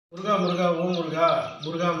முருகா முருகா ஓ முருகா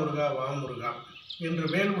முருகா முருகா வா முருகா என்று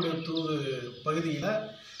வேலுடைய தூது பகுதியில்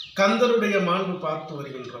கந்தருடைய மாண்பு பார்த்து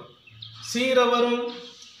வருகின்றோம். சீரவரும்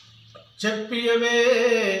செப்பியவே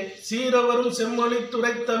சீரவரும்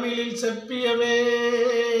செம்மொழித்துறை தமிழில் செப்பியவே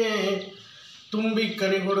தும்பி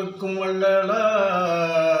கனி கொடுக்கும் வள்ளலா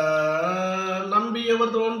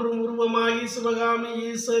நம்பியவர் தோன்றும் உருவமாகி சிவகாமி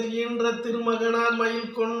ஈசர் என்ற திருமகனார்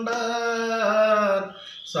மயில் கொண்டார்.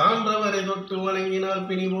 சான்றவரை தொட்டு வணங்கினால்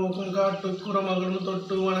பிணி போக்கும் காட்டுக்குறமகளும்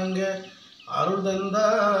தொட்டு வணங்க அருள்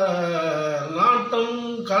தந்தார். நாட்டம்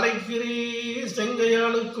கலைக்கிரி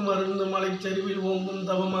செங்கையாளுக்கு மருந்து மலைச்சரிவில் ஓங்கும்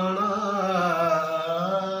தவமானார்.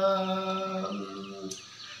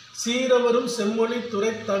 சீரவரும்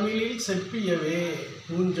செம்மொழித்துறை தமிழில் செப்பியவே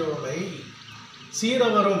பூஞ்சோலை.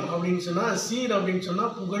 சீரவரும் அப்படின்னு சொன்னால் சீர் அப்படின்னு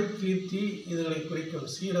சொன்னால் புகழ் கீர்த்தி இதுகளை குறிக்கும்.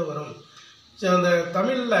 சீரவரும் அந்த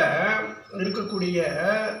தமிழில் இருக்கக்கூடிய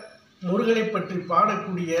முருகனை பற்றி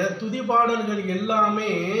பாடக்கூடிய துதி பாடல்கள்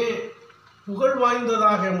எல்லாமே புகழ்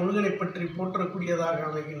வாய்ந்ததாக முருகனை பற்றி போற்றக்கூடியதாக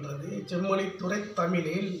அமைகின்றது. செம்மொழித்துறை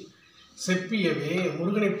தமிழில் செப்பியவே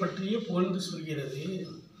முருகனை பற்றியே புகழ்ந்து சொல்கிறது.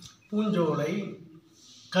 பூஞ்சோலை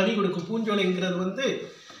கனி கொடுக்கும். பூஞ்சோலைங்கிறது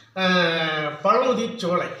பழமுதிர்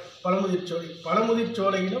சோலை. பழமுதிர்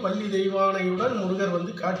சோலையில் வள்ளி தெய்வானையுடன் முருகர்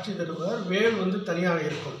காட்சி தருவார். வேல் தனியாக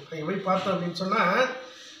இருக்கும். அங்கே போய் பார்த்தோம் அப்படின்னு சொன்னால்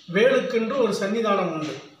வேலுக்கென்று ஒரு சன்னிதானம்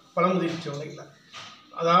உண்டு பழமுதிர் சோலையில்.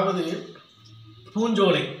 அதாவது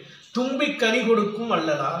பூஞ்சோலை தும்பி கனி கொடுக்கும்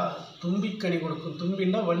வள்ளலா. தும்பி கனி கொடுக்கும்.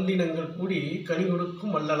 தும்பின்னா வண்டினங்கள் கூடி கனி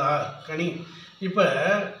கொடுக்கும் வள்ளலா. கனி இப்போ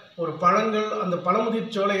ஒரு பழங்கள் அந்த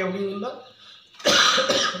பழமுதிர் சோலை அப்படின்னா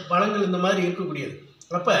பழங்கள் இந்த மாதிரி இருக்கக்கூடியது.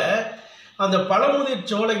 அப்போ அந்த பழமுதிர்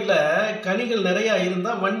சோலையில் கனிகள் நிறையா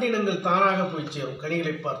இருந்தால் வண்டினங்கள் தானாக போய் சேரும்.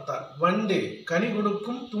 கனிகளை பார்த்தால் வண்டு கனி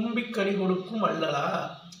கொடுக்கும் தும்பி கனி கொடுக்கும் வள்ளலா.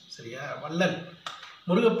 சரியா? வள்ளல்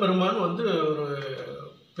முருகப்பெருமான் ஒரு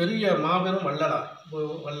பெரிய மாபெரும்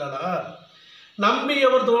வள்ளலார்.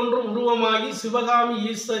 நம்பியவர் தோன்றும் உருவமாகி சிவகாமி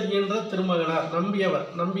ஈசர் என்ற திருமகனார்.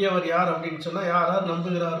 நம்பியவர் யார் அப்படின்னு சொன்னால் யார்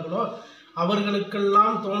நம்புகிறார்களோ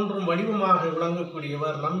அவர்களுக்கெல்லாம் தோன்றும் வடிவமாக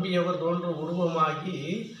விளங்கக்கூடியவர். நம்பியவர் தோன்றும் உருவமாகி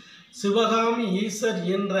சிவகாமி ஈசர்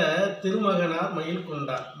என்ற திருமகனார் மயில்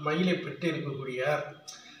கொண்டார். மயிலை பெற்று இருக்கக்கூடியார்.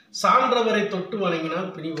 சான்றவரை தொட்டு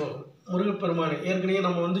வணங்கினால் பிணி போகும். முருகப்பெருமான் ஏற்கனவே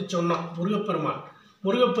நம்ம சொன்னோம்.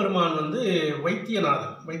 முருகப்பெருமான்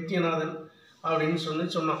வைத்தியநாதன் அப்படின்னு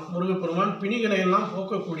சொன்னோம். முருகப்பெருமான் பிணிகளை எல்லாம்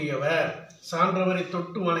போக்கக்கூடியவர். சான்றவரை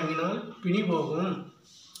தொட்டு வணங்கினால் பிணி போகும்.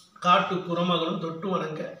 காட்டு குறமகளும் தொட்டு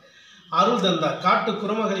வணங்க அருள் தந்தார். காட்டு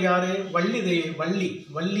குறமகள் யாரு? வள்ளி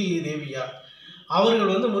தேவியார்.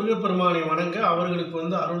 அவர்கள் முருகப்பெருமானை வணங்க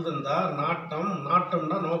அவர்களுக்கு அருள் தந்தார்.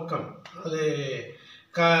 நாட்டம்னா நோக்கம். அது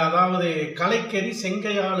அதாவது கலைக்கறி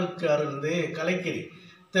செங்கையாளுக்கு அருள்ந்து. கலைக்கறி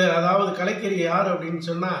அதாவது கலைக்கறி யார் அப்படின்னு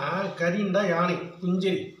சொன்னால் கரிண்டா யானை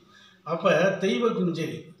குஞ்சரி. அப்போ தெய்வ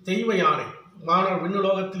குஞ்சரி தெய்வ யானை வானர்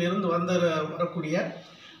விண்ணுலோகத்திலிருந்து வரக்கூடிய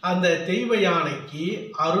அந்த தெய்வ யானைக்கு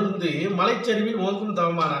அருள்ந்து மலைச்சரிவில் ஓங்கும்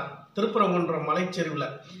தவமானார். திருப்பரங்குன்றம்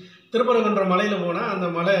மலையில் போனால் அந்த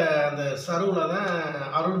மலை அந்த சருவில் தான்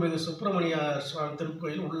அருள்மிகு சுப்பிரமணிய சுவாமி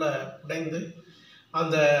திருக்கோயில் உள்ள உடைந்து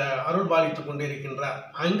அந்த அருள் பாலித்து கொண்டு இருக்கின்றார்.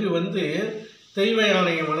 அங்கு தெய்வ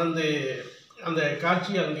யானையை வளர்ந்து அந்த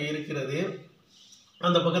காட்சி அங்கே இருக்கிறது.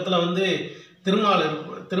 அந்த பக்கத்தில் திருமால்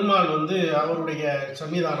அவருடைய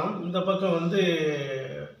சன்னிதானம். இந்த பக்கம்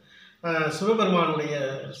சிவபெருமானுடைய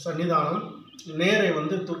சன்னிதானம். நேரே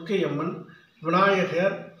துர்க்கை அம்மன்,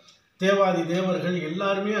 விநாயகர், தேவாதி தேவர்கள்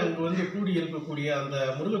எல்லாருமே அங்கு கூடி இருக்கக்கூடிய அந்த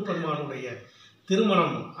முருகப்பெருமானுடைய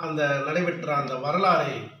திருமணம் அந்த நடைபெற்ற அந்த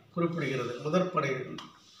வரலாறை குறிப்பிடுகிறது. முதற்படை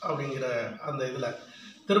அப்படிங்கிற அந்த இதில்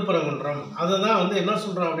திருப்பரங்குன்றம். அதை தான் என்ன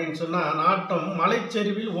சொல்கிறோம் அப்படின்னு சொன்னால் நாட்டம்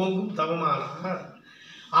மலைச்சரிவில் ஓங்கும் தவமானார்.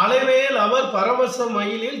 அலைமேல் அவர் பரவச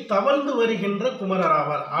மயிலில் தவழ்ந்து வருகின்ற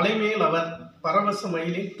குமரராவார். அலைமேல் அவர் பரவச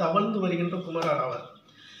மயிலில் தவழ்ந்து வருகின்ற குமரராவார்.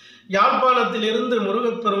 யாழ்ப்பாணத்திலிருந்து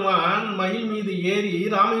முருகப்பெருமான் மயில் மீது ஏறி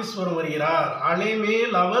ராமேஸ்வரம் வருகிறார்.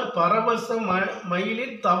 அலைமேல் அவர் பரவச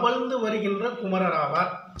மயிலில் தவழ்ந்து வருகின்ற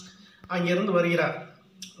குமரராவார். அங்கிருந்து வருகிறார்.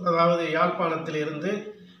 அதாவது யாழ்ப்பாணத்திலிருந்து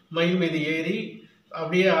மயில் மீது ஏறி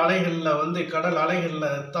அப்படியே அலைகளில் கடல்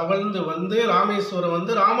அலைகளில் தவழ்ந்து ராமேஸ்வரம்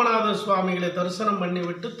ராமநாத சுவாமிகளை தரிசனம்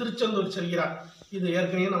பண்ணிவிட்டு திருச்செந்தூர் செல்கிறார். இது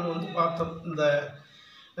ஏற்கனவே நம்ம பார்த்தோம்.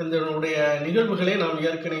 இதனுடைய நிகழ்வுகளை நாம்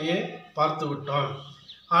ஏற்கனவே பார்த்து விட்டோம்.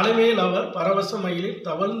 அலைமேல் அவர் பரவச மயிலில்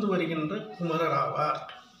தவழ்ந்து வருகின்ற குமரராவார்.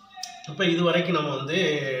 இப்போ இதுவரைக்கும் நம்ம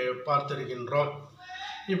பார்த்துருக்கின்றோம்.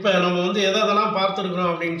 இப்போ நம்ம எதெல்லாம்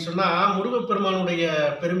பார்த்துருக்குறோம் அப்படின்னு சொன்னால் முருகப்பெருமானுடைய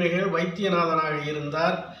பெருமைகள். வைத்தியநாதனாக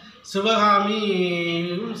இருந்தார்.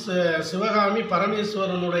 சிவகாமி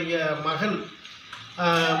பரமேஸ்வரனுடைய மகன்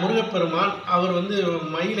முருகப்பெருமான் அவர் வந்து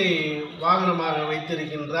மயிலை வாகனமாக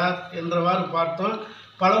வைத்திருக்கின்றார் என்றவாறு பார்த்தோம்.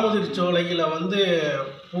 பழமுதிர் சோலையில் வந்து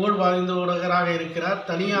புகழ் வாய்ந்த உலகராக இருக்கிறார்.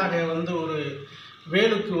 தனியாக வந்து ஒரு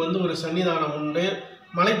வேலுக்கு வந்து ஒரு சன்னிதானம் உண்டு.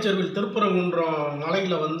 மலைச்செருவில் திருப்பரங்குன்றம்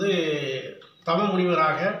மலையில் வந்து தவ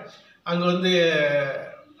முனிவராக அங்கே வந்து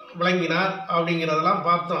விளங்கினார் அப்படிங்கிறதெல்லாம்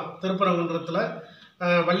பார்த்தோம். திருப்பரங்குன்றத்தில்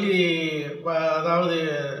வள்ளி அதாவது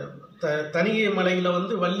தனிகை மலையில்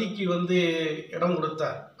வந்து வள்ளிக்கு வந்து இடம்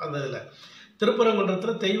கொடுத்தார். அந்த இதில்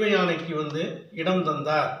திருப்பரங்குன்றத்தில் தெய்வ யானைக்கு வந்து இடம்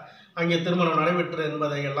தந்தார். அங்கே திருமணம் நடைபெற்று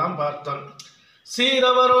என்பதையெல்லாம் பார்த்தோம்.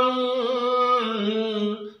 சீரவரும்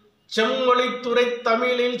செம்மொழித்துறை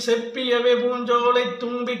தமிழில் செப்பியவே பூஞ்சோலை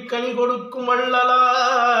தும்பி கனி கொடுக்கும்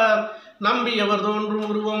வள்ளலார் நம்பியவர் தோன்றும்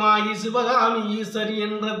உருவமாகி சிவகாமி ஈஸ்வரி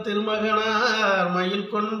என்ற திருமகனார்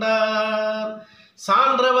மயில் கொண்டார்.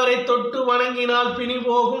 சான்றவரை தொட்டு வணங்கினால் பிணி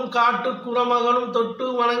போகும் காட்டு குறமகனும் தொட்டு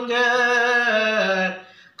வணங்க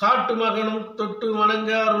காட்டு மகனும் தொட்டு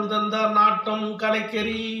வணங்க அருள் தந்தார். நாட்டம்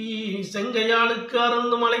கலைக்கறி செங்கையாளுக்கு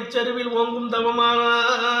அருந்து மலைச்சருவில் ஓங்கும்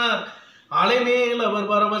தவமானார். அலைமேல் அவர்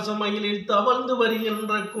பரவச மயிலில் தவழ்ந்து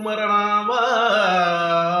வருகின்ற குமரனாவார்.